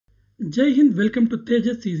Jai Hind, welcome to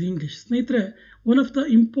Tejas is English. ಸ್ನೇಹಿತರೆ, one of the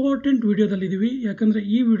important ವಿಡಿಯೋದಲ್ಲಿದ್ದೀವಿ. ಯಾಕಂದರೆ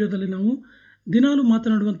ಈ ವಿಡಿಯೋದಲ್ಲಿ ನಾವು ದಿನಾಲು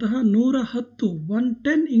ಮಾತನಾಡುವಂತಹ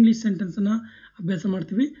 110 ಇಂಗ್ಲೀಷ್ ಸೆಂಟೆನ್ಸನ್ನು ಅಭ್ಯಾಸ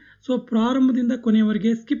ಮಾಡ್ತೀವಿ. ಸೊ ಪ್ರಾರಂಭದಿಂದ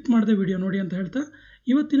ಕೊನೆಯವರೆಗೆ ಸ್ಕಿಪ್ ಮಾಡದೆ ವಿಡಿಯೋ ನೋಡಿ ಅಂತ ಹೇಳ್ತಾ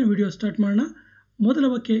ಇವತ್ತಿನ ವಿಡಿಯೋ ಸ್ಟಾರ್ಟ್ ಮಾಡೋಣ. ಮೊದಲ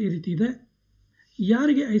ವಾಕ್ಯ ಈ ರೀತಿ ಇದೆ.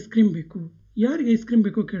 ಯಾರಿಗೆ ಐಸ್ ಕ್ರೀಮ್ ಬೇಕು? ಯಾರಿಗೆ ಐಸ್ ಕ್ರೀಮ್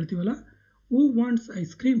ಬೇಕು ಕೇಳ್ತೀವಲ್ಲ, who wants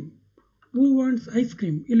ice cream? Who wants ice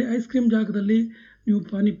cream? ಇಲ್ಲಿ ಐಸ್ ಕ್ರೀಮ್ ಜಾಗದಲ್ಲಿ ನೀವು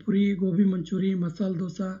panipuri, gobi manchurian, masala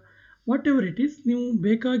dosa, what ever it is, ನೀವು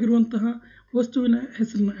ಬೇಕಾಗಿರುವಂತಹ ವಸ್ತುವಿನ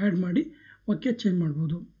ಹೆಸರನ್ನು ಆ್ಯಡ್ ಮಾಡಿ ವಾಕ್ಯ ಚೇಂಜ್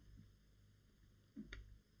ಮಾಡ್ಬೋದು.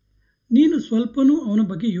 ನೀನು ಸ್ವಲ್ಪನೂ ಅವನ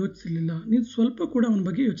ಬಗ್ಗೆ ಯೋಚಿಸಲಿಲ್ಲ. ನೀನು ಸ್ವಲ್ಪ ಕೂಡ ಅವನ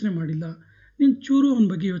ಬಗ್ಗೆ ಯೋಚನೆ ಮಾಡಿಲ್ಲ. ನೀನು ಚೂರು ಅವನ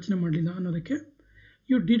ಬಗ್ಗೆ ಯೋಚನೆ ಮಾಡಲಿಲ್ಲ ಅನ್ನೋದಕ್ಕೆ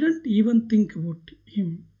you didn't even think about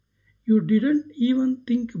him. You didn't even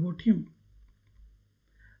think about him.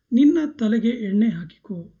 ನಿನ್ನ ತಲೆಗೆ ಎಣ್ಣೆ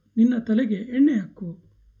ಹಾಕಿಕೋ. ನಿನ್ನ ತಲೆಗೆ ಎಣ್ಣೆ ಹಾಕು.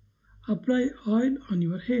 Apply oil on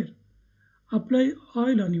your hair. Apply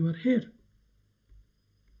oil on your hair.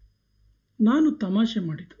 ನಾನು ತಮಾಷೆ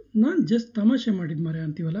ಮಾಡಿದ್ದು. ನಾನು ಜಸ್ಟ್ ತಮಾಷೆ ಮಾಡಿದ್ದು ಮರೆ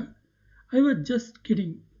ಅಂತೀವಲ್ಲ, I was just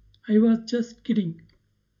kidding. I was just kidding.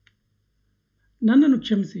 ನನ್ನನ್ನು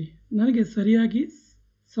ಕ್ಷಮಿಸಿ, ನನಗೆ ಸರಿಯಾಗಿ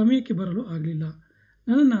ಸಮಯಕ್ಕೆ ಬರಲು ಆಗಲಿಲ್ಲ.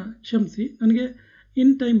 ನನ್ನನ್ನು ಕ್ಷಮಿಸಿ, ನನಗೆ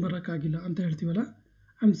ಇನ್ ಟೈಮ್ ಬರೋಕ್ಕಾಗಿಲ್ಲ ಅಂತ ಹೇಳ್ತೀವಲ್ಲ,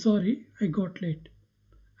 I am sorry I got late.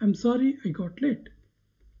 I am sorry I got late.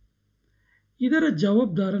 ಇದರ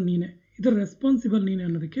ಜವಾಬ್ದಾರ ನೀನೆ, ಇದರ ರೆಸ್ಪಾನ್ಸಿಬಲ್ ನೀನೆ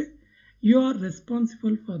ಅನ್ನೋದಕ್ಕೆ you are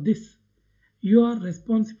responsible for this. You are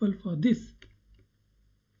responsible for this.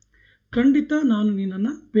 ಖಂಡಿತ ನಾನು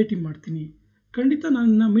ನಿನ್ನನ್ನು ಭೇಟಿ ಮಾಡ್ತೀನಿ. ಖಂಡಿತ ನಾನು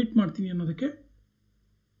ನಿನ್ನ ಮೀಟ್ ಮಾಡ್ತೀನಿ ಅನ್ನೋದಕ್ಕೆ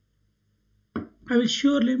I will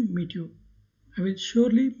surely meet you. I will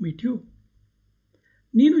surely meet you.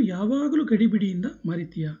 ನೀನು ಯಾವಾಗಲೂ ಗಡಿಬಿಡಿಯಿಂದ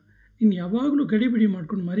ಮರಿತೀಯ. ನೀನು ಯಾವಾಗಲೂ ಗಡಿಬಿಡಿ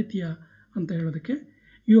ಮಾಡ್ಕೊಂಡು ಮರಿತೀಯ ಅಂತ ಹೇಳೋದಕ್ಕೆ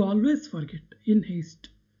you always forget in haste.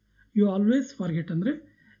 You always forget ಅಂದರೆ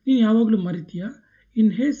ನೀನು ಯಾವಾಗಲೂ ಮರಿತೀಯ.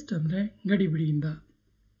 ಇನ್ ಹೇಸ್ಟ್ ಅಂದರೆ ಗಡಿಬಿಡಿಯಿಂದ.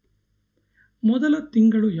 ಮೊದಲ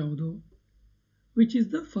ತಿಂಗಳು ಯಾವುದು? Which is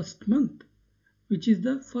the first month. Which is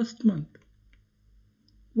the first month.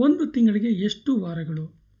 ಒಂದು ತಿಂಗಳಿಗೆ ಎಷ್ಟು ವಾರಗಳು?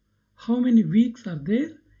 How many weeks are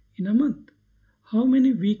there in a month. How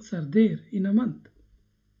many weeks are there in a month.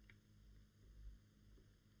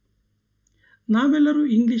 ನಾವೆಲ್ಲರೂ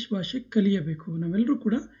ಇಂಗ್ಲೀಷ್ ಭಾಷೆ ಕಲಿಯಬೇಕು. ನಾವೆಲ್ಲರೂ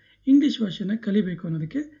ಕೂಡ ಇಂಗ್ಲೀಷ್ ಭಾಷೆನ ಕಲಿಬೇಕು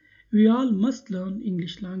ಅನ್ನೋದಕ್ಕೆ we all must learn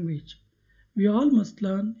English language. We all must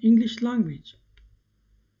learn English language.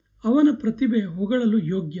 ಅವನ ಪ್ರತಿಭೆ ಹೊಗಳಲು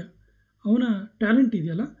ಯೋಗ್ಯ. ಅವನ ಟ್ಯಾಲೆಂಟ್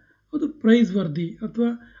ಇದೆಯಲ್ಲ, ಅದು ಪ್ರೈಸ್ ವರ್ದಿ, ಅಥವಾ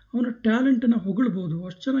ಅವನ ಟ್ಯಾಲೆಂಟನ್ನು ಹೊಗಳ್ಬೋದು,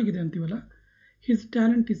 ಅಷ್ಟು ಚೆನ್ನಾಗಿದೆ ಅಂತೀವಲ್ಲ, his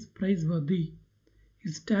talent is price worthy.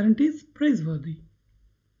 His talent is price worthy.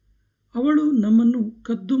 ಅವಳು ನಮ್ಮನ್ನು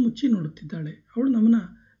ಕದ್ದು ಮುಚ್ಚಿ ನೋಡುತ್ತಿದ್ದಾಳೆ. ಅವಳು ನಮ್ಮನ್ನು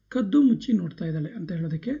ಕದ್ದು ಮುಚ್ಚಿ ನೋಡ್ತಾ ಇದ್ದಾಳೆ ಅಂತ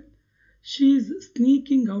ಹೇಳೋದಕ್ಕೆ she is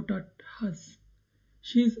sneaking out at ಹಸ್.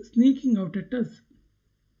 She is sneaking out at us.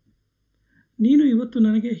 ನೀನು ಇವತ್ತು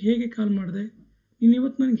ನನಗೆ ಹೇಗೆ ಕಾಲ್ ಮಾಡಿದೆ? ನೀನು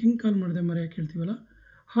ಇವತ್ತು ನನಗೆ ಹೆಂಗೆ ಕಾಲ್ ಮಾಡಿದೆ ಮರೆಯ ಕೇಳ್ತೀವಲ್ಲ,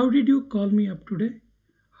 how did you call me up today?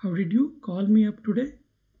 How did you call me up today.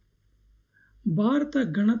 Bharat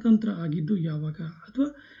ಗಣತಂತ್ರ ಆಗಿದ್ದು ಯಾವಾಗ? ಅಥವಾ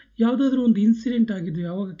ಯಾವುದಾದ್ರೂ ಒಂದು ಇನ್ಸಿಡೆಂಟ್ ಆಗಿದ್ದು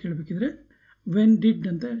ಯಾವಾಗ ಕೇಳಬೇಕಿದ್ರೆ ವೆನ್ ಡಿಡ್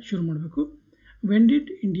ಅಂತ ಶುರು ಮಾಡಬೇಕು. When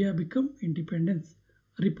did India become independence?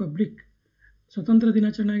 Republic. ಸ್ವತಂತ್ರ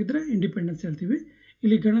ದಿನಾಚರಣೆ ಆಗಿದ್ದರೆ ಇಂಡಿಪೆಂಡೆನ್ಸ್ ಹೇಳ್ತೀವಿ.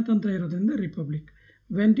 ಇಲ್ಲಿ ಗಣತಂತ್ರ ಇರೋದ್ರಿಂದ republic.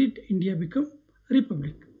 When did India become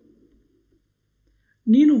republic.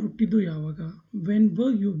 ನೀನು ಹುಟ್ಟಿದ್ದು ಯಾವಾಗ? When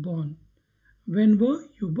were you Born? When were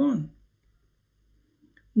you Born.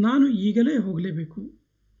 ನಾನು ಈಗಲೇ ಹೋಗಲೇಬೇಕು.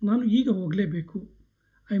 ನಾನು ಈಗ ಹೋಗಲೇಬೇಕು.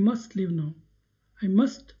 I must live now. I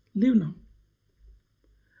must live now.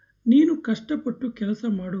 ನೀನು ಕಷ್ಟಪಟ್ಟು ಕೆಲಸ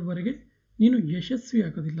ಮಾಡುವವರೆಗೆ ನೀನು ಯಶಸ್ವಿ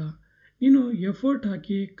ಆಗೋದಿಲ್ಲ. ನೀನು ಎಫರ್ಟ್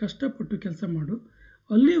ಹಾಕಿ ಕಷ್ಟಪಟ್ಟು ಕೆಲಸ ಮಾಡು,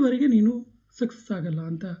 ಅಲ್ಲಿವರೆಗೆ ನೀನು ಸಕ್ಸಸ್ ಆಗಲ್ಲ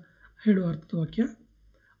ಅಂತ ಹೇಳುವ ಅರ್ಥದ ವಾಕ್ಯ.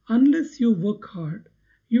 Unless you work hard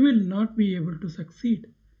you will not be able to succeed.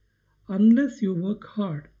 Unless you work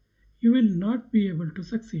hard you will not be able to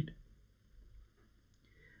succeed.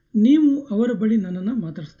 ನೀವು ಅವರ ಬಳಿ ನನ್ನನ್ನು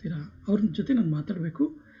ಮಾತಾಡಿಸ್ತೀರಾ? ಅವ್ರ ಜೊತೆ ನಾನು ಮಾತಾಡಬೇಕು,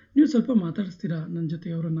 ನೀವು ಸ್ವಲ್ಪ ಮಾತಾಡಿಸ್ತೀರಾ ನನ್ನ ಜೊತೆ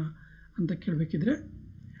ಅವರನ್ನು ಅಂತ ಕೇಳಬೇಕಿದ್ರೆ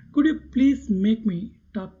could you please make me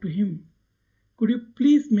talk to him. Could you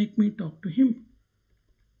please make me talk to him.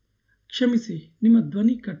 ಕ್ಷಮಿಸಿ, ನಿಮ್ಮ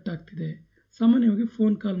ಧ್ವನಿ ಕಟ್ ಆಗ್ತಿದೆ. ಸಾಮಾನ್ಯವಾಗಿ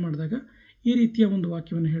ಫೋನ್ ಕಾಲ್ ಮಾಡಿದಾಗ ಈ ರೀತಿಯ ಒಂದು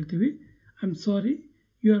ವಾಕ್ಯವನ್ನು ಹೇಳ್ತೀವಿ. I am sorry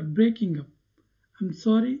you are breaking up. I am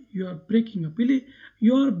sorry you are breaking up. ಇಲ್ಲಿ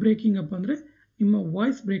ಯು ಆರ್ ಬ್ರೇಕಿಂಗ್ ಅಪ್ ಅಂದರೆ ನಿಮ್ಮ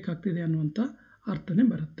ವಾಯ್ಸ್ ಬ್ರೇಕ್ ಆಗ್ತಿದೆ ಅನ್ನುವಂಥ ಅರ್ಥನೇ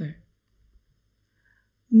ಬರುತ್ತೆ.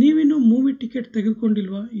 ನೀವಿನ್ನೂ ಮೂವಿ ಟಿಕೆಟ್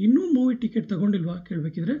ತೆಗೆದುಕೊಂಡಿಲ್ವಾ? ಇನ್ನೂ movie ticket ತಗೊಂಡಿಲ್ವಾ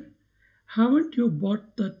ಕೇಳಬೇಕಿದ್ರೆ haven't you bought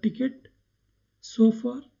the ticket so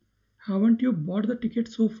for? Haven't you bought the ticket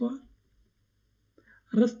so for.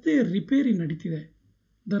 ರಸ್ತೆ ರಿಪೇರಿ ನಡೀತಿದೆ.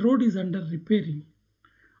 The road is under repairing.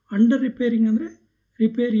 Under repairing ಅಂದರೆ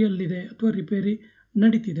ರಿಪೇರಿಯಲ್ಲಿದೆ ಅಥವಾ ರಿಪೇರಿ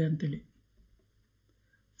ನಡೀತಿದೆ ಅಂತೇಳಿ.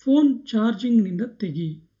 ಫೋನ್ ಚಾರ್ಜಿಂಗ್ನಿಂದ ತೆಗಿ.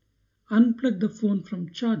 unplug the phone from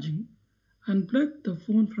charging. Unplug the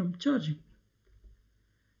phone from charging.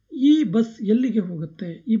 ಈ bus ಎಲ್ಲಿಗೆ ಹೋಗುತ್ತೆ,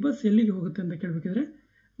 ಈ ಬಸ್ ಎಲ್ಲಿಗೆ ಹೋಗುತ್ತೆ ಅಂತ ಕೇಳಬೇಕಿದ್ರೆ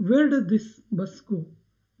where does this bus go,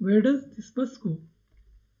 where does this bus ಗೋ.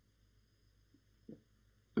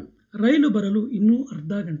 ರೈಲು ಬರಲು ಇನ್ನೂ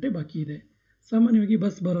ಅರ್ಧ ಗಂಟೆ ಬಾಕಿ ಇದೆ. ಸಾಮಾನ್ಯವಾಗಿ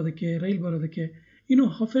ಬಸ್ ಬರೋದಕ್ಕೆ, ರೈಲು ಬರೋದಕ್ಕೆ ಇನ್ನೂ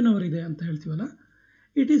ಹಾಫ್ ಆನ್ ಅವರ್ ಇದೆ ಅಂತ ಹೇಳ್ತೀವಲ್ಲ.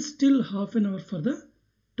 It is still half an hour for the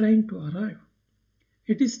train to arrive.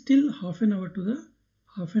 It is still half an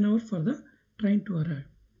hour for the train to arrive.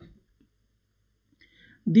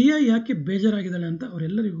 Diya ಯಾಕೆ ಬೇಜಾರಾಗಿದ್ದಾಳೆ ಅಂತ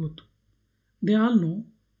ಅವರೆಲ್ಲರಿಗೂ ಗೊತ್ತು. They all know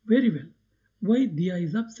very well Y Diya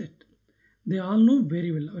is upset. They all know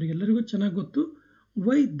very well, ಅವರಿಗೆಲ್ಲರಿಗೂ ಚೆನ್ನಾಗಿ ಗೊತ್ತು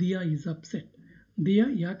Y Diya is upset, Diya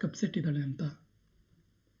ಯಾಕೆ upset ಇದ್ದಾಳೆ ಅಂತ.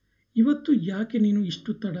 ಇವತ್ತು ಯಾಕೆ ನೀನು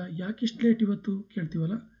ಇಷ್ಟು ತಡ, ಯಾಕೆ ಇಷ್ಟು ಲೇಟ್ ಇವತ್ತು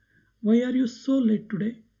ಕೇಳ್ತೀವಲ್ಲ. Why are you so late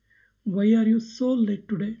today, why are you so late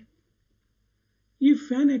today. ಈ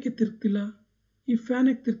ಫ್ಯಾನ್ ಯಾಕೆ ತಿರುಗ್ತಿಲ್ಲ, ಈ ಫ್ಯಾನ್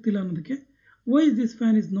ಯಾಕೆ ತಿರುಗ್ತಿಲ್ಲ ಅನ್ನೋದಕ್ಕೆ Y is this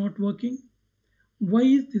fan is not working, Y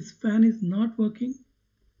is this fan is not working.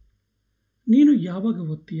 ನೀನು ಯಾವಾಗ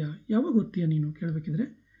ಓದ್ತೀಯಾ ನೀನು ಕೇಳಬೇಕಿದ್ರೆ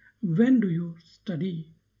when do you study,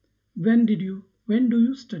 when do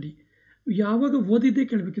you study. ಯಾವಾಗ ಓದಿದ್ದೇ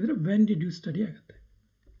ಕೇಳಬೇಕಿದ್ರೆ when did you study ಆಗುತ್ತೆ.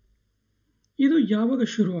 ಇದು ಯಾವಾಗ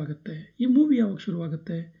ಶುರು ಆಗುತ್ತೆ, ಈ ಮೂವಿ ಯಾವಾಗ ಶುರು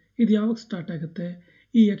ಆಗುತ್ತೆ, ಇದು ಯಾವಾಗ ಸ್ಟಾರ್ಟ್ ಆಗುತ್ತೆ,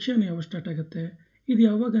 ಈ ಯಕ್ಷಗಾನ ಯಾವಾಗ ಸ್ಟಾರ್ಟ್ ಆಗುತ್ತೆ, ಇದು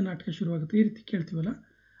ಯಾವಾಗ ನಾಟಕ ಶುರುವಾಗುತ್ತೆ, ಈ ರೀತಿ ಕೇಳ್ತೀವಲ್ಲ.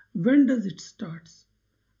 When does it starts,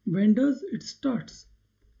 when does it starts.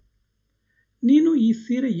 ನೀನು ಈ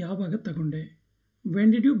ಸೀರೆ ಯಾವಾಗ ತಗೊಂಡೆ,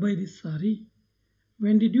 when did you by this sorry,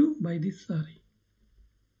 when did you by this ಸಾರಿ.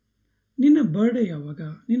 ನಿನ್ನ ಬರ್ಡೇ ಯಾವಾಗ,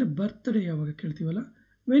 ನಿನ್ನ ಬರ್ತ್ಡೇ ಯಾವಾಗ ಕೇಳ್ತೀವಲ್ಲ.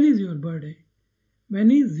 When is your birthday,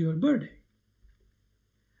 when is your birthday.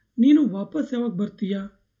 ನೀನು ವಾಪಸ್ ಯಾವಾಗ ಬರ್ತೀಯಾ,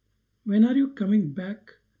 when are you coming back,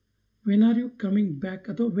 when are you coming back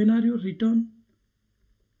ಅಥವಾ when are you return.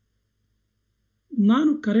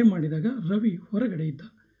 ನಾನು ಕರೆ ಮಾಡಿದಾಗ ರವಿ ಹೊರಗಡೆ ಇದ್ದ,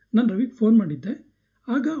 ನಾನು ರವಿಗೆ ಫೋನ್ ಮಾಡಿದ್ದೆ,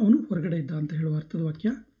 ಆಗ ಅವನು ಹೊರಗಡೆ ಇದ್ದ ಅಂತ ಹೇಳುವ ಅರ್ಥದ ವಾಕ್ಯ.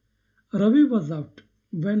 Ravi was out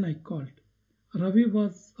when I called, Ravi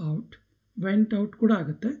was out, went out ಕೂಡ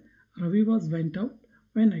ಆಗುತ್ತೆ. Ravi was went out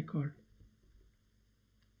when I called.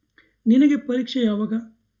 ನಿನಗೆ ಪರೀಕ್ಷೆ ಯಾವಾಗ,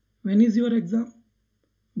 when is your exam,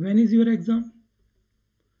 when is your exam.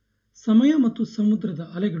 ಸಮಯ ಮತ್ತು ಸಮುದ್ರದ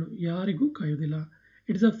ಅಲೆಗಳು ಯಾರಿಗೂ ಕಾಯುವುದಿಲ್ಲ.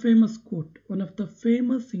 It's a famous coat, one of the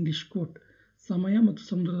famous English coat. ಸಮಯ ಮತ್ತು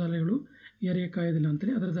ಸಮುದ್ರದ ಅಲೆಗಳು ಯಾರಿಗೆ ಕಾಯೋದಿಲ್ಲ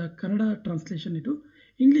ಅಂತೇಳಿ ಅದರದ ಕನ್ನಡ ಟ್ರಾನ್ಸ್ಲೇಷನ್ ಇದು.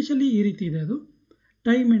 ಇಂಗ್ಲೀಷಲ್ಲಿ ಈ ರೀತಿ ಇದೆ ಅದು.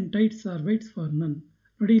 Time and tides R whites for ನನ್.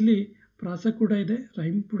 ನೋಡಿ, ಇಲ್ಲಿ ಪ್ರಾಸ ಕೂಡ ಇದೆ,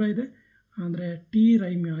 ರೈಮ್ ಕೂಡ ಇದೆ, ಅಂದರೆ ಟಿ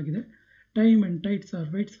ರೈಮ್ ಆಗಿದೆ. Time and tides R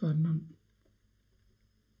whites for ನನ್.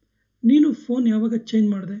 ನೀನು ಫೋನ್ ಯಾವಾಗ ಚೇಂಜ್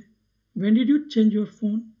ಮಾಡಿದೆ, when did you change your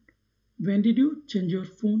phone, when did you change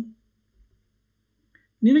your phone.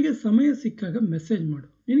 ನಿನಗೆ ಸಮಯ ಸಿಕ್ಕಾಗ ಮೆಸೇಜ್ ಮಾಡು,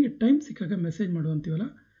 ನಿನಗೆ ಟೈಮ್ ಸಿಕ್ಕಾಗ ಮೆಸೇಜ್ ಮಾಡು ಅಂತೀವಲ್ಲ.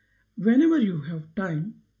 When ever you have time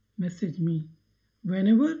message me, when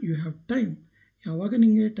ever you have time. ಯಾವಾಗ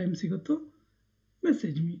ನಿನಗೆ ಟೈಮ್ ಸಿಗುತ್ತೋ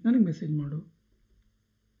ಮೆಸೇಜ್ ಮೀ, ನನಗೆ ಮೆಸೇಜ್ ಮಾಡು.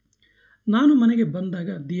 ನಾನು ಮನೆಗೆ ಬಂದಾಗ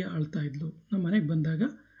ದಿಯಾ ಅಳ್ತಾ ಇದ್ಲು, ನಮ್ಮ ಮನೆಗೆ ಬಂದಾಗ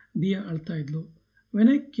ದಿಯಾ ಅಳ್ತಾ ಇದ್ಲು.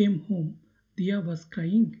 When I came home Diya was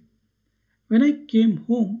crying, when I came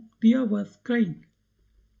home Diya was crying.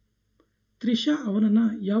 Trisha ಅವನನ್ನು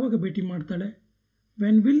ಯಾವಾಗ ಭೇಟಿ ಮಾಡ್ತಾಳೆ,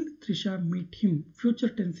 when will Trisha meet him.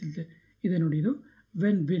 Future tense ಇದೆ ನೋಡಿ ಇದು.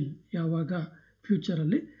 ವೆನ್ ವಿಲ್ ಯಾವಾಗ,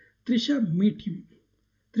 ಫ್ಯೂಚರಲ್ಲಿ. ತ್ರಿಷಾ ಮೀಟ್ ಹಿಮ್,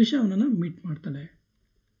 ತ್ರಿಷಾ ಅವನನ್ನು ಮೀಟ್ ಮಾಡ್ತಾಳೆ.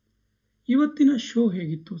 ಇವತ್ತಿನ ಶೋ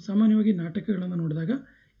ಹೇಗಿತ್ತು. ಸಾಮಾನ್ಯವಾಗಿ ನಾಟಕಗಳನ್ನು ನೋಡಿದಾಗ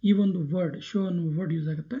ಈ ಒಂದು ವರ್ಡ್, ಶೋ ಅನ್ನೋ ವರ್ಡ್ ಯೂಸ್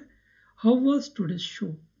ಆಗುತ್ತೆ. How was today's show,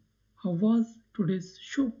 how was today's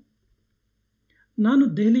show. ನಾನು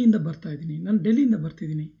ದೆಹಲಿಯಿಂದ ಬರ್ತಾ ಇದ್ದೀನಿ, ನಾನು ಡೆಲ್ಲಿಯಿಂದ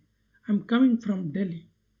ಬರ್ತಿದ್ದೀನಿ. I am coming from Delhi,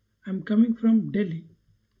 I am coming from Delhi.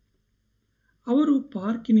 ಅವರು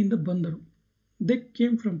ಪಾರ್ಕಿನಿಂದ ಬಂದರು. ದೆ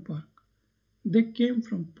came from park, they came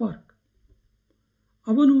from park.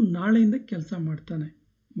 ಅವನು ನಾಳೆಯಿಂದ ಕೆಲಸ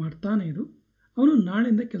ಮಾಡ್ತಾನೆ ಇದು. ಅವನು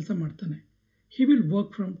ನಾಳೆಯಿಂದ ಕೆಲಸ ಮಾಡ್ತಾನೆ. He will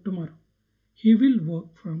work from tomorrow, he will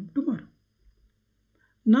work from tomorrow.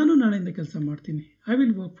 ನಾನು ನಾಳೆಯಿಂದ ಕೆಲಸ ಮಾಡ್ತೀನಿ. I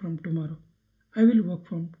will work from tomorrow, I will work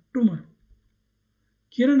from tomorrow.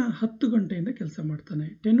 ಕಿರಣ 10 ಗಂಟೆಯಿಂದ ಕೆಲಸ ಮಾಡ್ತಾನೆ.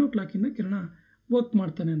 10 o'clock ಕಿರಣ ವರ್ಕ್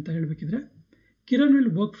ಮಾಡ್ತಾನೆ ಅಂತ ಹೇಳಬೇಕಿದ್ರೆ Kiran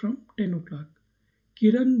will work from 10 o'clock,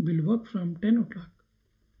 Kiran will work from 10 o'clock.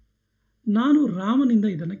 ನಾನು ರಾಮನಿಂದ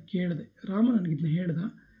ಇದನ್ನು ಕೇಳಿದೆ, ರಾಮ ನನಗಿದನ್ನ ಹೇಳ್ದ,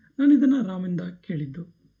 ನಾನು ಇದನ್ನು ರಾಮನಿಂದ ಕೇಳಿದ್ದು.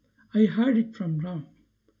 I heard it from Ram,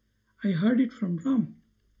 I heard it from Ram.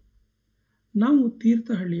 ನಾವು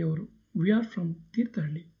ತೀರ್ಥಹಳ್ಳಿಯವರು, we are from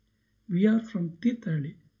Thirthahalli, we are from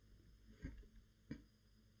Thirthahalli.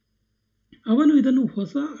 ಅವನು ಇದನ್ನು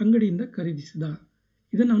ಹೊಸ ಅಂಗಡಿಯಿಂದ ಖರೀದಿಸಿದ,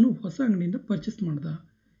 ಇದನ್ನು ಅವನು ಹೊಸ ಅಂಗಡಿಯಿಂದ ಪರ್ಚೇಸ್ ಮಾಡ್ದ.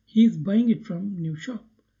 He is buying it from new shop,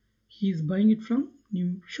 he is buying it from new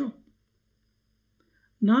shop.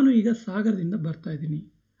 ನಾನು ಈಗ ಸಾಗರದಿಂದ ಬರ್ತಾ ಇದ್ದೀನಿ.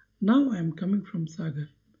 Now I am coming from Sagar,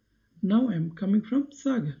 now I am coming from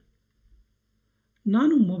Sagar.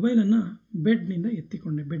 ನಾನು ಮೊಬೈಲನ್ನು ಬೆಡ್ನಿಂದ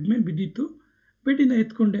ಎತ್ತಿಕೊಂಡೆ. ಬೆಡ್ ಮೇಲೆ ಬಿದ್ದಿತ್ತು, ಬೆಡ್ಡಿಂದ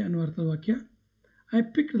ಎತ್ಕೊಂಡೆ ಅನ್ನುವ ಅರ್ಥದ ವಾಕ್ಯ. I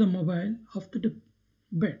pick the mobile off the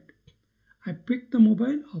bed. I pick the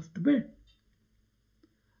mobile off the bed.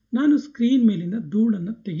 ನಾನು ಸ್ಕ್ರೀನ್ ಮೇಲಿಂದ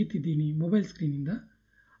ಧೂಳನ್ನು ತೆಗಿತಿದ್ದೀನಿ, mobile ಸ್ಕ್ರೀನಿಂದ.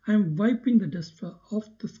 I am wiping the dust of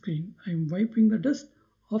the screen. I am wiping the dust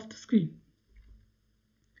of the screen.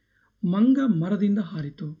 ಮಂಗ ಮರದಿಂದ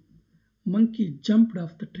ಹಾರಿತು. Monkey jumped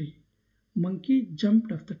of the tree. Monkey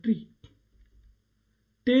jumped of the tree.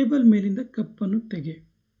 Table ಮೇಲಿಂದ ಕಪ್ಪನ್ನು ತೆಗೆ.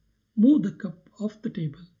 Move the cup of the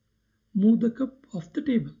table. Move the cup of the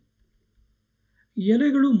table.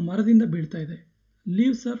 ಎಲೆಗಳು ಮರದಿಂದ ಬೀಳ್ತಾ ಇದೆ.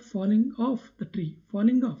 Leaves are falling of the tree.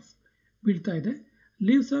 Falling of ಬೀಳ್ತಾ ಇದೆ.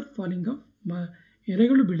 Leaves are falling of,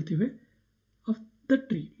 ಎಲೆಗಳು ಬೀಳ್ತಿವೆ. Of the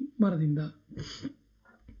tree ಮರದಿಂದ.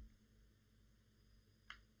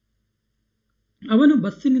 ಅವನು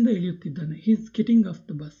ಬಸ್ಸಿನಿಂದ ಇಳಿಯುತ್ತಿದ್ದಾನೆ. He is getting of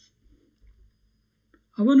the bus.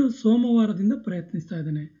 ಅವನು ಸೋಮವಾರದಿಂದ ಪ್ರಯತ್ನಿಸ್ತಾ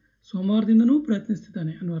ಇದ್ದಾನೆ. ಸೋಮವಾರದಿಂದನೂ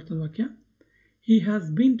ಪ್ರಯತ್ನಿಸ್ತಿದ್ದಾನೆ ಅನ್ನುವ ಅರ್ಥದ ವಾಕ್ಯ. He has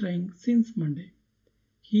been trying since Monday.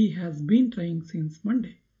 He has been trying since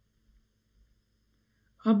Monday.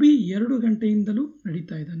 Abhi 2 ಗಂಟೆಯಿಂದಲೂ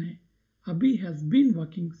ನಡೀತಾ ಇದ್ದಾನೆ. Abhi has been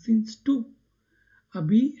walking since 2.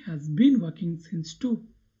 Abhi has been walking since 2.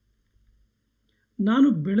 ನಾನು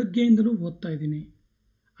ಬೆಳಗ್ಗೆಯಿಂದಲೂ ಓದ್ತಾ ಇದ್ದೀನಿ.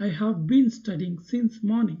 I have been studying since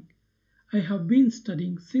morning. I have been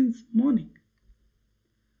studying since morning.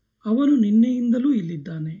 ಅವನು ನಿನ್ನೆಯಿಂದಲೂ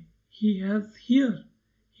ಇಲ್ಲಿದ್ದಾನೆ. He has here.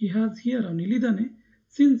 He has here. ಅವನು ಇಲ್ಲಿದ್ದಾನೆ.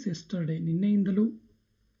 Since yesterday, ನಿನ್ನೆಯಿಂದಲೂ.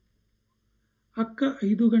 ಅಕ್ಕ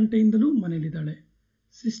 5 ಗಂಟೆಯಿಂದಲೂ ಮನೆಯಲ್ಲಿದ್ದಾಳೆ.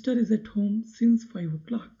 Sister is at home since 5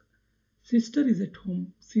 o'clock. Sister is at home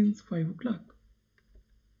since 5 o'clock.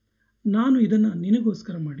 ನಾನು ಇದನ್ನು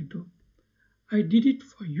ನಿನಗೋಸ್ಕರ ಮಾಡಿದ್ದು. I did it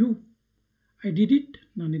for you. I did it,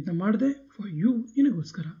 ನಾನು ಇದನ್ನ ಮಾಡಿದೆ. ಫಾರ್ ಯು,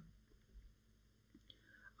 ನಿನಗೋಸ್ಕರ.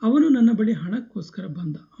 ಅವನು ನನ್ನ ಬಳಿ ಹಣಕ್ಕೋಸ್ಕರ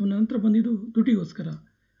ಬಂದ. ಅವನ ನಂತರ ಬಂದಿದ್ದು ದುಡ್ಡಿಗೋಸ್ಕರ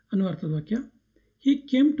ಅನ್ನುವ ಅರ್ಥದ ವಾಕ್ಯ. He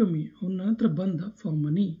came to me. ಅವನ ನಂತರ ಬಂದ. For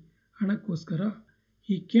money, ಹಣಕ್ಕೋಸ್ಕರ.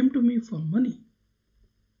 He came to me for money.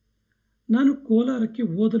 ನಾನು ಕೋಲಾರಕ್ಕೆ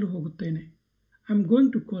ಓದಲು ಹೋಗುತ್ತೇನೆ. I am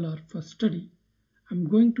going to Kolar for study. I am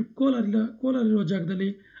going to Kolar ಇಲ್ಲ, ಕೋಲಾರ ಇರೋ ಜಾಗದಲ್ಲಿ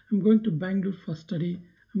I am going to Bangalore for study.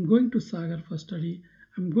 I am going to Sagar for study.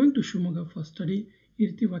 I am going to Shivamogga for study. ಈ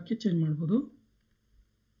ರೀತಿ ವಾಕ್ಯ change ಮಾಡ್ಬೋದು.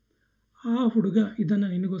 ಆ ಹುಡುಗ ಇದನ್ನು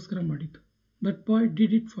ನಿನಗೋಸ್ಕರ ಮಾಡಿದ್ದು. That boy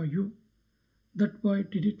did it for you. That boy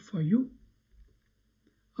did it for you.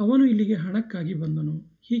 ಅವನು ಇಲ್ಲಿಗೆ ಹಣಕ್ಕಾಗಿ ಬಂದನು.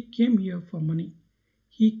 He came here for money.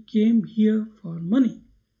 He came here for money.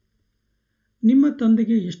 ನಿಮ್ಮ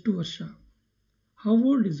ತಂದೆಗೆ ಎಷ್ಟು ವರ್ಷ? How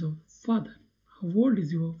old is your father? How old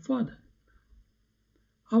is your father?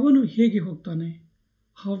 ಅವನು ಹೇಗೆ ಹೋಗ್ತಾನೆ?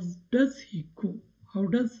 How does he go? How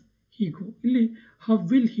does he ಗೋ? ಇಲ್ಲಿ ಹೌ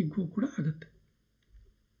ವಿಲ್ ಹಿ ಗೋ ಕೂಡ ಆಗುತ್ತೆ.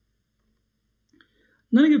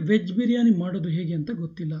 ನನಗೆ ವೆಜ್ ಬಿರಿಯಾನಿ ಮಾಡೋದು ಹೇಗೆ ಅಂತ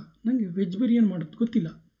ಗೊತ್ತಿಲ್ಲ. ನನಗೆ ವೆಜ್ ಬಿರಿಯಾನಿ ಮಾಡೋದು ಗೊತ್ತಿಲ್ಲ.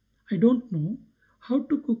 I don't know how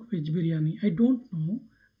to cook veg biryani. I don't know,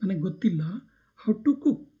 ನನಗೆ ಗೊತ್ತಿಲ್ಲ. ಹೌ ಟು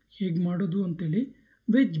ಕುಕ್, ಹೇಗೆ ಮಾಡೋದು ಅಂತೇಳಿ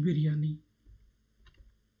ವೆಜ್ ಬಿರಿಯಾನಿ.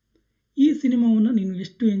 ಈ ಸಿನಿಮಾವನ್ನು ನೀನು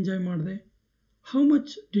ಎಷ್ಟು ಎಂಜಾಯ್ ಮಾಡಿದೆ? How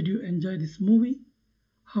much did you enjoy this movie?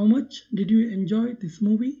 How much did you enjoy this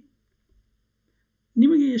movie?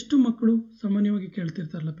 ನಿಮಗೆ ಎಷ್ಟು ಮಕ್ಕಳು? ಸಾಮಾನ್ಯವಾಗಿ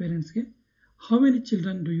ಕೇಳ್ತಿರ್ತಾರಲ್ಲ ಪೇರೆಂಟ್ಸ್ಗೆ. How many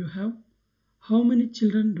children do you have? How many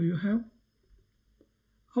children do you have?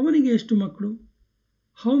 ಅವನಿಗೆ ಎಷ್ಟು ಮಕ್ಕಳು?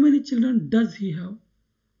 How many children does he have?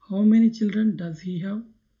 How many children does he have?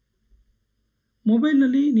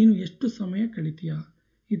 ಮೊಬೈಲ್ನಲ್ಲಿ ನೀನು ಎಷ್ಟು ಸಮಯ ಕಳಿತೀಯಾ?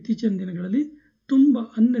 ಇತ್ತೀಚಿನ ದಿನಗಳಲ್ಲಿ ತುಂಬ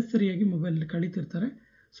ಅನ್ನೆಸರಿಯಾಗಿ ಮೊಬೈಲಲ್ಲಿ ಕಳೀತಿರ್ತಾರೆ.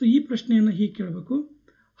 ಸೊ ಈ ಪ್ರಶ್ನೆಯನ್ನು ಹೀಗೆ ಕೇಳಬೇಕು.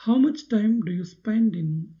 How much time do you spend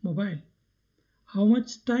in mobile? How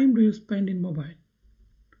much time do you spend in mobile?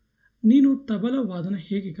 ನೀನು ತಬಲ ವಾದನ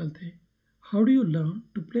ಹೇಗೆ ಕಲಿತೆ? How do you learn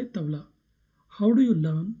to play tabla? How do you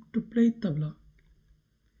learn to play tabla?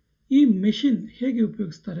 ಈ ಮೆಷಿನ್ ಹೇಗೆ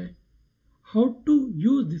ಉಪಯೋಗಿಸ್ತಾರೆ? How to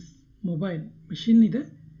use this mobile? Machine ಇದೆ,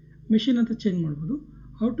 machine ಅಂತ change ಮಾಡ್ಬೋದು.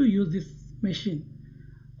 How to use this machine.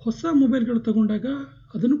 ಹೊಸ ಮೊಬೈಲ್ಗಳು ತಗೊಂಡಾಗ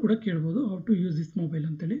ಅದನ್ನು ಕೂಡ ಕೇಳ್ಬೋದು, how to use this mobile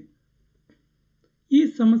ಅಂತೇಳಿ. ಈ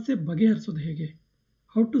ಸಮಸ್ಯೆ ಬಗೆಹರಿಸೋದು ಹೇಗೆ?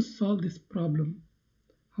 How to solve this problem?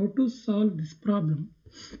 How to solve this problem?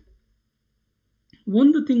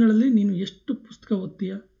 ಒಂದು ತಿಂಗಳಲ್ಲಿ ನೀನು ಎಷ್ಟು ಪುಸ್ತಕ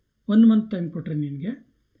ಓದ್ತೀಯ? 1 ಮಂತ್ ಟೈಮ್ ಕೊಟ್ಟರೆ ನಿನಗೆ,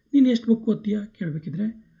 ನೀನು ಎಷ್ಟು book ಓದ್ತೀಯ ಕೇಳಬೇಕಿದ್ರೆ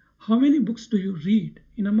how many books do you read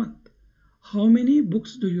in a month? How many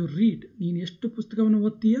books do you read? ನೀನು ಎಷ್ಟು ಪುಸ್ತಕವನ್ನು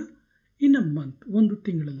ಓದ್ತೀಯ ಇನ್ ಅ ಮಂತ್, ಒಂದು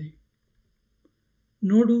ತಿಂಗಳಲ್ಲಿ.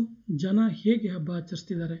 ನೋಡು ಜನ ಹೇಗೆ ಹಬ್ಬ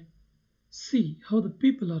ಆಚರಿಸ್ತಿದ್ದಾರೆ. C how the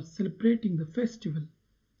people are celebrating the festival.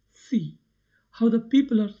 C how the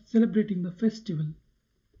people are celebrating the festival.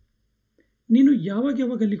 ನೀನು ಯಾವಾಗ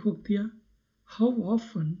ಅಲ್ಲಿಗೆ ಹೋಗ್ತೀಯಾ? How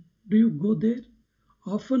often do you go there?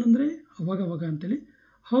 Often ಅಂದರೆ ಅವಾಗವಾಗ ಅಂತೇಳಿ,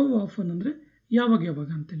 ಹೌ ಆಫನ್ ಅಂದರೆ ಯಾವಾಗ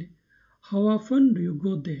ಅಂತೇಳಿ. How often do you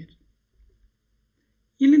go there?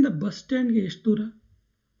 ಇಲ್ಲಿಂದ ಬಸ್ ಸ್ಟ್ಯಾಂಡ್ಗೆ ಎಷ್ಟು ದೂರ?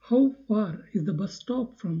 How far is the bus stop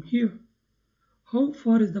from here? How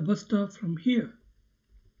far is the bus stop from here?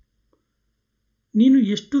 ನೀನು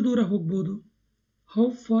ಎಷ್ಟು ದೂರ ಹೋಗ್ಬೋದು? How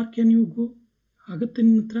far can you go? ಆಗತ್ತೆ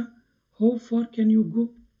ನಿನ್ನ ಹತ್ರ? How far can you go?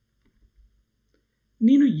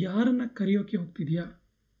 ನೀನು ಯಾರನ್ನ ಕರೆಯೋಕೆ ಹೋಗ್ತಿದ್ಯಾ?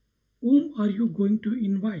 Whom are you going to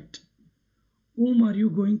invite? Whom are you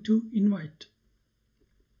going to invite?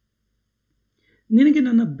 ನಿನಗೆ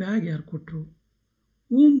ನನ್ನ ಬ್ಯಾಗ್ ಯಾರು ಕೊಟ್ಟರು?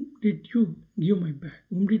 Whom did you give my bag?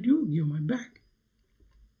 Whom did you give my bag?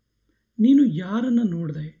 ನೀನು ಯಾರನ್ನ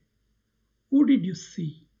ನೋಡಿದೆ? Who did you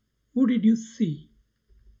see? Who did you see?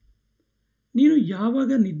 ನೀನು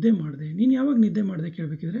ಯಾವಾಗ ನಿದ್ದೆ ಮಾಡಿದೆ? ನೀನು ಯಾವಾಗ ನಿದ್ದೆ ಮಾಡಿದೆ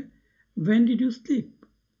ಕೇಳಬೇಕಿದ್ರೆ when did you sleep?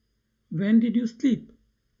 When did you sleep?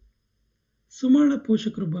 ಸುಮಳ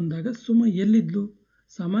ಪೋಷಕರು ಬಂದಾಗ ಸುಮ ಎಲ್ಲಿದ್ಲು?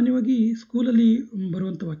 ಸಾಮಾನ್ಯವಾಗಿ ಸ್ಕೂಲಲ್ಲಿ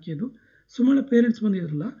ಬರುವಂಥ ವಾಕ್ಯ ಇದು. ಸುಮಳ ಪೇರೆಂಟ್ಸ್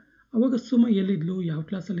ಬಂದಿದ್ರಲ್ಲ ಅವಾಗ ಸುಮ ಎಲ್ಲಿದ್ಲು, ಯಾವ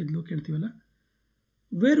ಕ್ಲಾಸಲ್ಲಿದ್ಲು ಕೇಳ್ತೀವಲ್ಲ.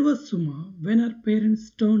 Where was Suma when are parents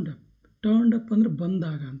turned up? Turned up ಅಂದರೆ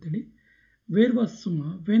ಬಂದಾಗ ಅಂತೇಳಿ. Where was Suma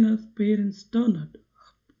when are parents turn up?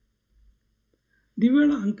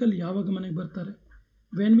 ದಿವ್ಯಾಳ uncle ಯಾವಾಗ ಮನೆಗೆ ಬರ್ತಾರೆ?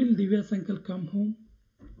 When will Divya's uncle come home?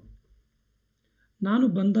 ನಾನು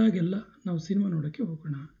ಬಂದಾಗೆಲ್ಲ ನಾವು ಸಿನಿಮಾ ನೋಡೋಕ್ಕೆ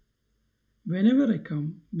ಹೋಗೋಣ. Whenever I come,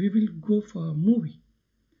 we will go for a movie.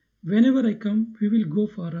 Whenever I come, we will go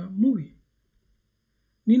for a movie.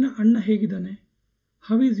 ನಿನ್ನ ಅಣ್ಣ ಹೇಗಿದ್ದಾನೆ?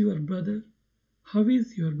 How is your brother? How is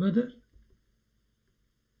your brother?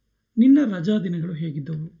 ನಿನ್ನ ರಜಾ ದಿನಗಳು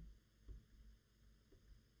ಹೇಗಿದ್ದವು?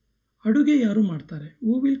 ಅಡುಗೆ ಯಾರು ಮಾಡ್ತಾರೆ?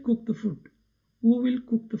 Who will cook the food? Who will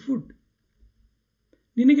cook the food?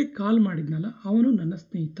 ನಿನಗೆ ಕಾಲ್ ಮಾಡಿದ್ನಲ್ಲ ಅವನು ನನ್ನ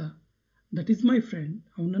ಸ್ನೇಹಿತ. That is my friend.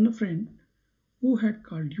 ಅವನು ನನ್ನ friend. Who had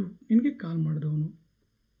called you? ನಿನಗೆ ಕಾಲ್ ಮಾಡಿದವನು.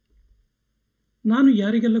 ನಾನು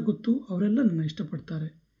ಯಾರಿಗೆಲ್ಲ ಗೊತ್ತು ಅವರೆಲ್ಲ ನನ್ನ ಇಷ್ಟಪಡ್ತಾರೆ.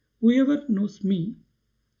 Whoever knows me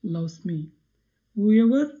loves me.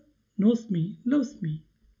 Whoever knows me loves me.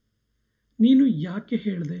 ನೀನು ಯಾಕೆ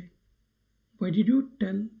ಹೇಳಿದೆ? Why did you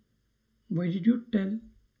tell? Why did you tell?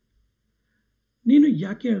 ನೀನು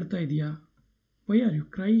ಯಾಕೆ ಅಳ್ತಾ ಇದೀಯಾ? Why are you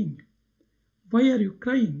crying? Why are you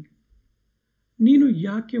crying? ನೀನು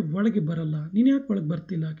ಯಾಕೆ ಒಳಗೆ ಬರಲ್ಲ? ನೀನು ಯಾಕೆ ಒಳಗೆ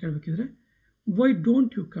ಬರ್ತಿಲ್ಲ ಕೇಳಬೇಕಿದ್ರೆ Why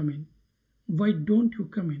don't you come in? Why don't you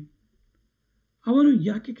come in? ಅವನು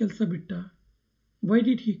ಯಾಕೆ ಕೆಲಸ ಬಿಟ್ಟ? Why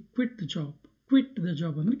did he quit the job? Quit the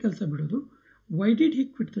job ಅಂದರೆ ಕೆಲಸ ಬಿಡೋದು. Why did he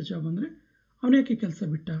quit the job ಅಂದರೆ ಅವನು ಯಾಕೆ ಕೆಲಸ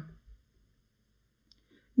ಬಿಟ್ಟ?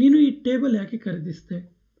 ನೀನು ಈ ಟೇಬಲ್ ಯಾಕೆ ಖರೀದಿಸಿದೆ?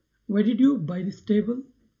 Why did you buy this table?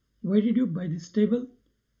 Why did you buy this table?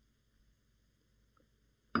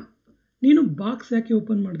 ನೀನು ಬಾಕ್ಸ್ ಯಾಕೆ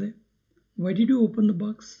ಓಪನ್ ಮಾಡಿದೆ? Why did you open the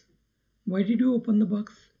box? Why did you open the box?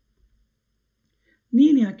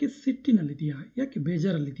 ನೀನು ಯಾಕೆ ಸಿಟ್ಟಿನಲ್ಲಿದೆಯಾ? ಯಾಕೆ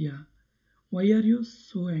ಬೇಜಾರಲ್ಲಿದೆಯಾ? Why are you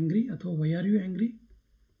so angry? ಅಥವಾ Why are you angry?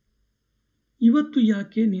 ಇವತ್ತು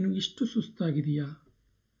ಯಾಕೆ ನೀನು ಇಷ್ಟು ಸುಸ್ತಾಗಿದೆಯಾ?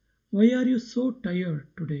 Why are you so tired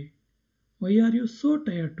today? Why are you so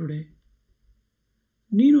tired today?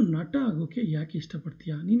 ನೀನು ನಟ ಆಗೋಕೆ ಯಾಕೆ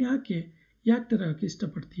ಇಷ್ಟಪಡ್ತೀಯಾ? ನೀನು ಯಾಕೆ ಆ್ಯಕ್ಟರ್ ಆಗೋಕೆ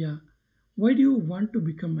ಇಷ್ಟಪಡ್ತೀಯಾ? Why do you want to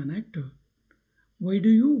become an actor? Why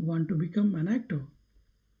do you want to become an actor?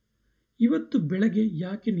 ಇವತ್ತು ಬೆಳಗ್ಗೆ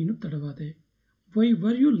ಯಾಕೆ ನೀನು ತಡವಾದೆ? Why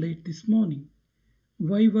were you late this morning?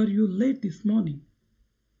 Why were you late this morning?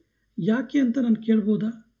 ಯಾಕೆ ಅಂತ ನಾನು ಕೇಳ್ಬೋದಾ?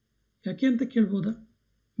 ಯಾಕೆ ಅಂತ ಕೇಳ್ಬೋದಾ?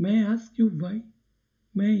 May I ask you why?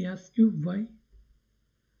 May I ask you why?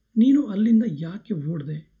 ನೀನು ಅಲ್ಲಿಂದ ಯಾಕೆ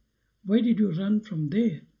ಓಡಿದೆ? Why did you run from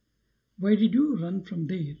there? Why did you run from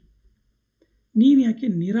there? ನೀನು ಯಾಕೆ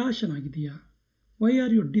ನಿರಾಶನಾಗಿದೆಯಾ? Why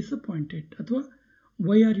are you disappointed? ಅಥವಾ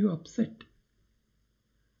Why are you upset?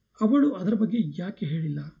 ಅವಳು ಅದರ ಬಗ್ಗೆ ಯಾಕೆ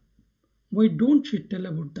ಹೇಳಿಲ್ಲ? Why don't she tell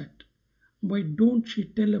about that? Why don't she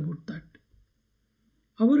tell about that?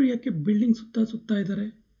 ಅವರು ಯಾಕೆ ಬಿಲ್ಡಿಂಗ್ ಸುತ್ತಾ ಇದ್ದಾರೆ?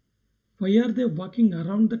 Why are they walking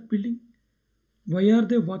around that building? Why are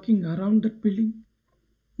they walking around that building?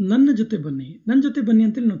 ನನ್ನ ಜೊತೆ ಬನ್ನಿ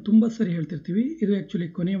ಅಂತೇಳಿ ನಾವು ತುಂಬ ಸರಿ ಹೇಳ್ತಿರ್ತೀವಿ. ಇದು ಆ್ಯಕ್ಚುಲಿ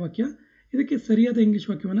ಕೊನೆಯ ವಾಕ್ಯ. ಇದಕ್ಕೆ ಸರಿಯಾದ ಇಂಗ್ಲೀಷ್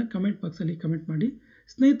ವಾಕ್ಯವನ್ನು ಕಮೆಂಟ್ ಬಾಕ್ಸಲ್ಲಿ ಕಮೆಂಟ್ ಮಾಡಿ.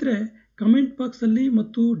 ಸ್ನೇಹಿತರೆ, ಕಮೆಂಟ್ ಬಾಕ್ಸಲ್ಲಿ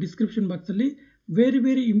ಮತ್ತು ಡಿಸ್ಕ್ರಿಪ್ಷನ್ ಬಾಕ್ಸಲ್ಲಿ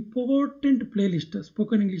ವೆರಿ ಇಂಪಾರ್ಟೆಂಟ್ ಪ್ಲೇಲಿಸ್ಟ್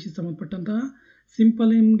ಸ್ಪೋಕನ್ ಇಂಗ್ಲೀಷಿಗೆ ಸಂಬಂಧಪಟ್ಟಂತಹ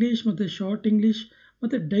ಸಿಂಪಲ್ ಇಂಗ್ಲೀಷ್ ಮತ್ತು ಶಾರ್ಟ್ ಇಂಗ್ಲೀಷ್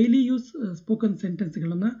ಮತ್ತು ಡೈಲಿ ಯೂಸ್ ಸ್ಪೋಕನ್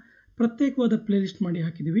ಸೆಂಟೆನ್ಸ್ಗಳನ್ನು ಪ್ರತ್ಯೇಕವಾದ ಪ್ಲೇಲಿಸ್ಟ್ ಮಾಡಿ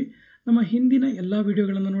ಹಾಕಿದ್ದೀವಿ. ನಮ್ಮ ಹಿಂದಿನ ಎಲ್ಲ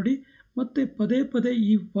ವಿಡಿಯೋಗಳನ್ನು ನೋಡಿ ಮತ್ತು ಪದೇ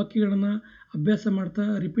ಈ ವಾಕ್ಯಗಳನ್ನು ಅಭ್ಯಾಸ ಮಾಡ್ತಾ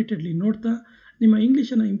ರಿಪೀಟೆಡ್ಲಿ ನೋಡ್ತಾ ನಿಮ್ಮ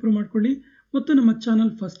ಇಂಗ್ಲೀಷನ್ನು ಇಂಪ್ರೂವ್ ಮಾಡ್ಕೊಳ್ಳಿ. ಮತ್ತು ನಮ್ಮ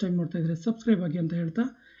ಚಾನಲ್ ಫಸ್ಟ್ ಟೈಮ್ ನೋಡ್ತಾ ಇದ್ದರೆ ಸಬ್ಸ್ಕ್ರೈಬ್ ಆಗಿ ಅಂತ ಹೇಳ್ತಾ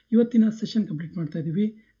ಇವತ್ತಿನ ಸೆಷನ್ ಕಂಪ್ಲೀಟ್ ಮಾಡ್ತಾ ಇದ್ದೀವಿ.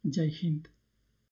 ಜೈ ಹಿಂದ್.